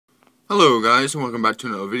Hello guys, and welcome back to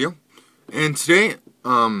another video. And today,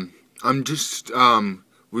 I'm just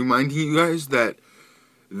reminding you guys that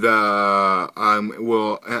that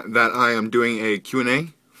I am doing a Q&A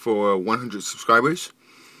for 100 subscribers,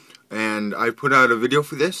 and I put out a video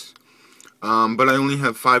for this. But I only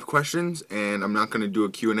have 5 questions, and I'm not going to do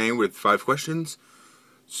a Q&A with 5 questions.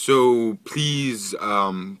 So please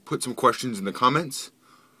put some questions in the comments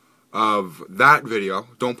of that video.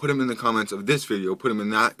 Don't put them in the comments of this video, put them in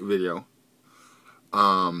that video.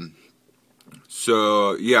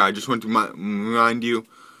 So yeah, I just want to remind you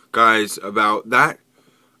guys about that.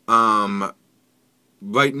 Right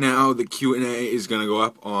now the Q&A is going to go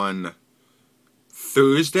up on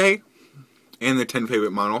Thursday, and the 10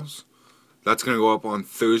 favorite models. That's going to go up on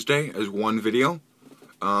Thursday as one video.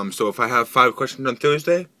 So if I have 5 questions on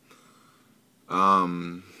Thursday,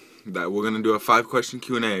 that we're gonna do a 5-question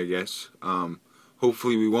Q&A, I guess.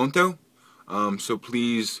 Hopefully we won't though. So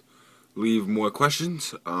please leave more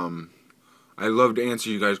questions. I love to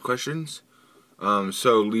answer you guys' questions.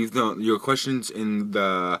 So leave your questions in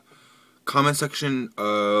the comment section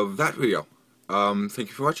of that video. Thank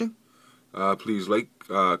you for watching. Please like,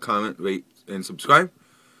 comment, rate, and subscribe.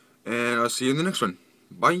 And I'll see you in the next one.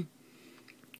 Bye.